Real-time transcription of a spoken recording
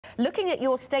looking at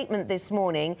your statement this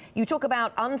morning, you talk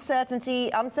about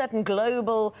uncertainty, uncertain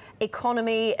global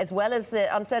economy, as well as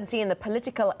the uncertainty in the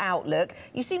political outlook.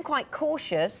 You seem quite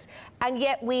cautious, and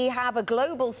yet we have a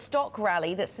global stock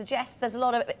rally that suggests there's a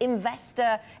lot of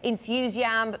investor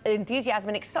enthusiasm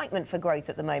and excitement for growth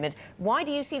at the moment. Why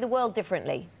do you see the world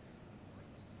differently?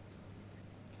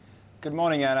 Good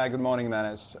morning, Anna. Good morning,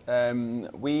 Manus.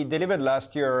 We delivered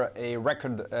last year a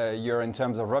record year in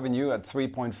terms of revenue at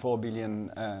 3.4 billion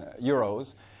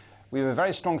euros. We have a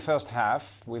very strong first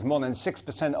half with more than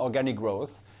 6% organic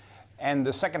growth. And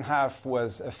the second half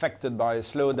was affected by a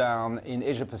slowdown in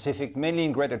Asia-Pacific, mainly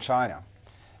in Greater China.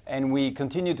 And we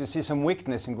continue to see some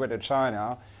weakness in Greater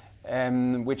China,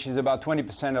 which is about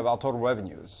 20% of our total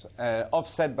revenues,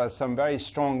 offset by some very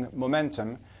strong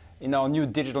momentum in our new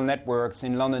digital networks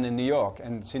in London and New York.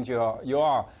 And since you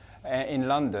are in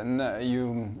London,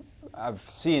 you have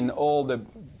seen all the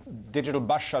digital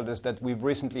bus shelters that we've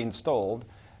recently installed,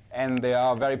 and they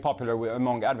are very popular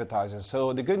among advertisers.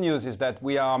 So the good news is that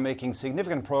we are making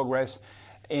significant progress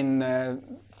in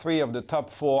 3 of the top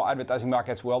 4 advertising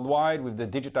markets worldwide, with the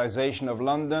digitization of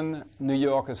London, New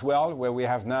York as well, where we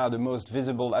have now the most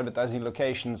visible advertising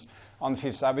locations on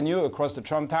Fifth Avenue across the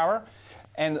Trump Tower.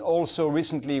 And also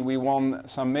recently we won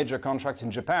some major contracts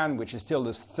in Japan, which is still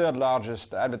the 3rd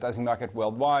largest advertising market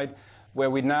worldwide, where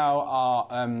we now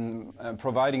are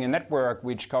providing a network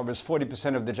which covers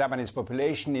 40% of the Japanese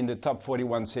population in the top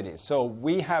 41 cities. So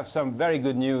we have some very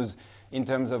good news in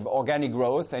terms of organic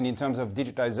growth and in terms of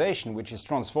digitization, which is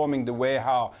transforming the way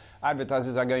how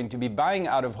advertisers are going to be buying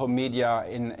out-of-home media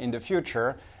in the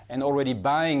future, and already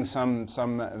buying some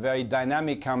very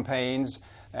dynamic campaigns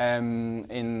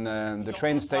in the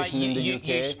train station in the UK.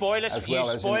 You spoil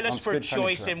us for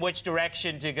choice in which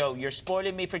direction to go. You're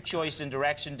spoiling me for choice and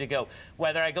direction to go.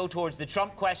 Whether I go towards the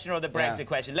Trump question or the Brexit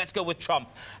question. Let's go with Trump,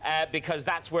 because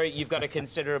that's where you've got a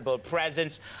considerable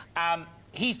presence.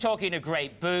 He's talking a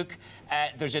great book.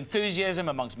 There's enthusiasm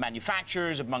amongst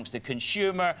manufacturers, amongst the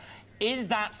consumer. Is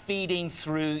that feeding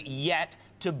through yet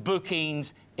to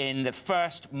bookings in the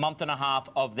first month and a half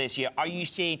of this year? Are you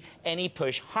seeing any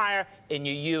push higher in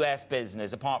your US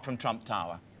business apart from Trump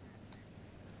Tower?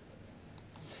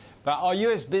 But our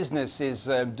US business is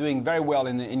doing very well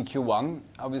in Q1.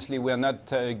 Obviously, we're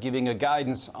not giving a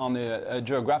guidance on a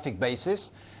geographic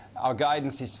basis. Our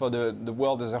guidance is for the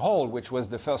world as a whole, which was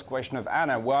the first question of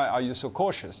Anna. Why are you so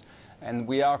cautious? And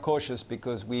we are cautious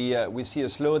because we see a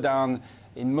slowdown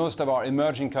in most of our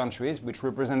emerging countries, which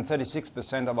represent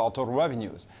 36% of our total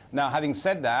revenues. Now, having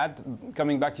said that,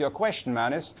 coming back to your question,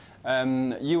 Manus,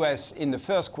 US in the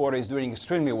first quarter is doing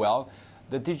extremely well.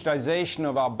 The digitization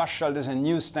of our bus shelters and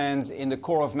newsstands in the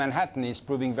core of Manhattan is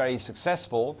proving very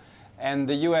successful. And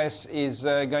the US is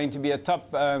going to be a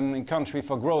top country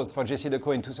for growth for JC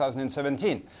Decaux in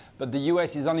 2017. But the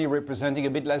US is only representing a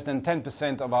bit less than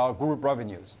 10% of our group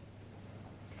revenues.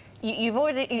 You've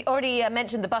already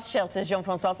mentioned the bus shelters, Jean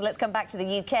Francois, so let's come back to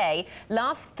the UK.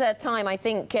 Last time, I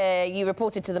think you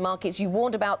reported to the markets, you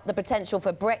warned about the potential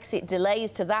for Brexit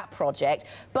delays to that project,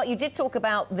 but you did talk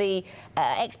about the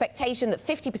expectation that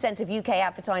 50% of UK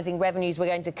advertising revenues were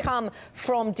going to come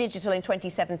from digital in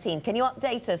 2017. Can you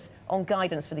update us on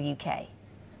guidance for the UK?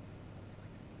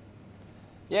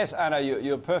 Yes, Anna,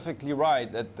 you're perfectly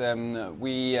right that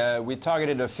we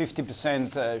targeted a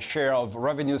 50% share of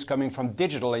revenues coming from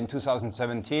digital in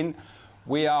 2017.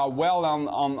 We are well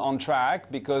on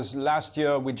track, because last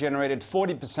year we generated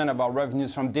 40% of our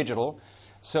revenues from digital.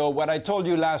 So what I told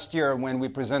you last year when we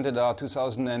presented our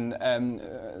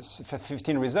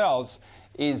 2015 results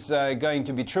is going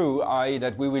to be true, i.e.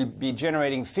 that we will be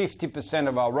generating 50%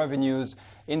 of our revenues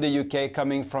in the UK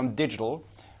coming from digital.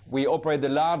 We operate the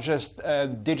largest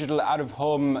digital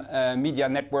out-of-home media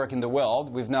network in the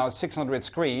world, with now 600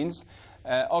 screens.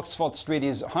 Oxford Street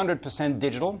is 100%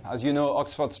 digital. As you know,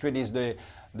 Oxford Street is the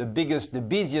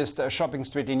busiest shopping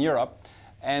street in Europe.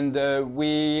 And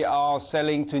we are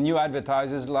selling to new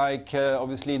advertisers, like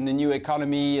obviously in the new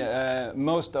economy,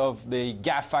 most of the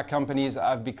GAFA companies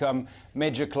have become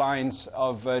major clients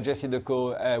of JC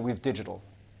Decaux with digital.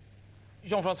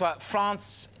 Jean-Francois,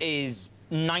 France is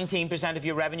 19% of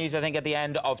your revenues, I think, at the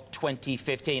end of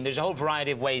 2015. There's a whole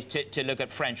variety of ways to look at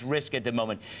French risk at the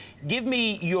moment. Give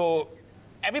me your...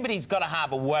 Everybody's got to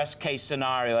have a worst-case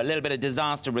scenario, a little bit of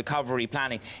disaster recovery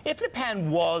planning. If Le Pen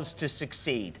was to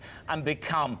succeed and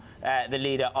become the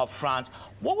leader of France,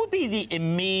 what would be the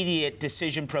immediate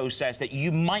decision process that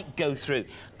you might go through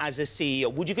as a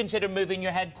CEO? Would you consider moving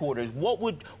your headquarters? What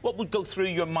would go through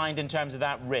your mind in terms of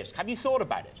that risk? Have you thought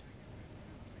about it?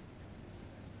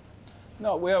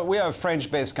 No, we are a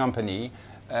French-based company.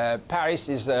 Paris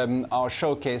is our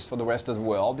showcase for the rest of the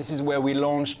world. This is where we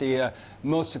launched the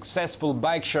most successful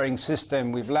bike-sharing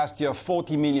system with last year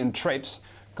 40 million trips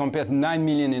compared to 9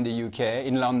 million in the UK,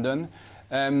 in London.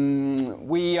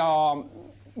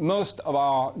 Most of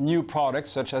our new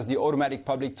products, such as the automatic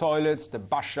public toilets, the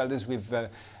bus shelters with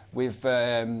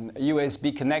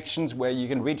USB connections where you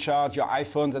can recharge your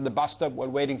iPhones at the bus stop while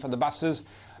waiting for the buses,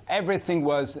 everything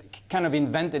was kind of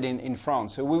invented in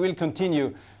France. So we will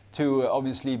continue to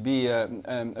obviously be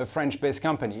a French-based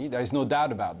company. There is no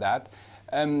doubt about that.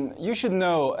 You should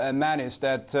know, Manus,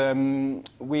 that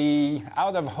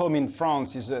out of home in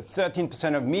France is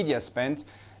 13% of media spent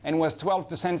and was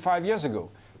 12% 5 years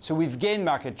ago. So we've gained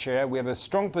market share. We have a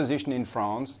strong position in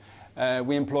France.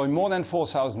 We employ more than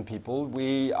 4,000 people.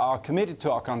 We are committed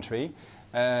to our country.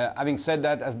 Having said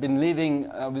that, I've been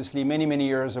living, obviously, many, many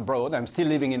years abroad. I'm still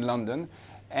living in London.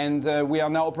 And we are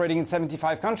now operating in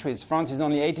 75 countries. France is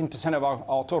only 18% of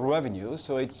our total revenue,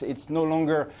 so it's no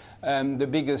longer the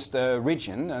biggest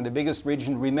region. And the biggest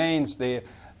region remains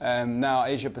now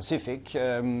Asia-Pacific.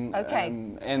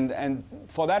 And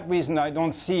for that reason, I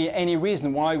don't see any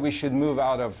reason why we should move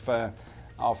out of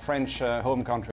our French home country.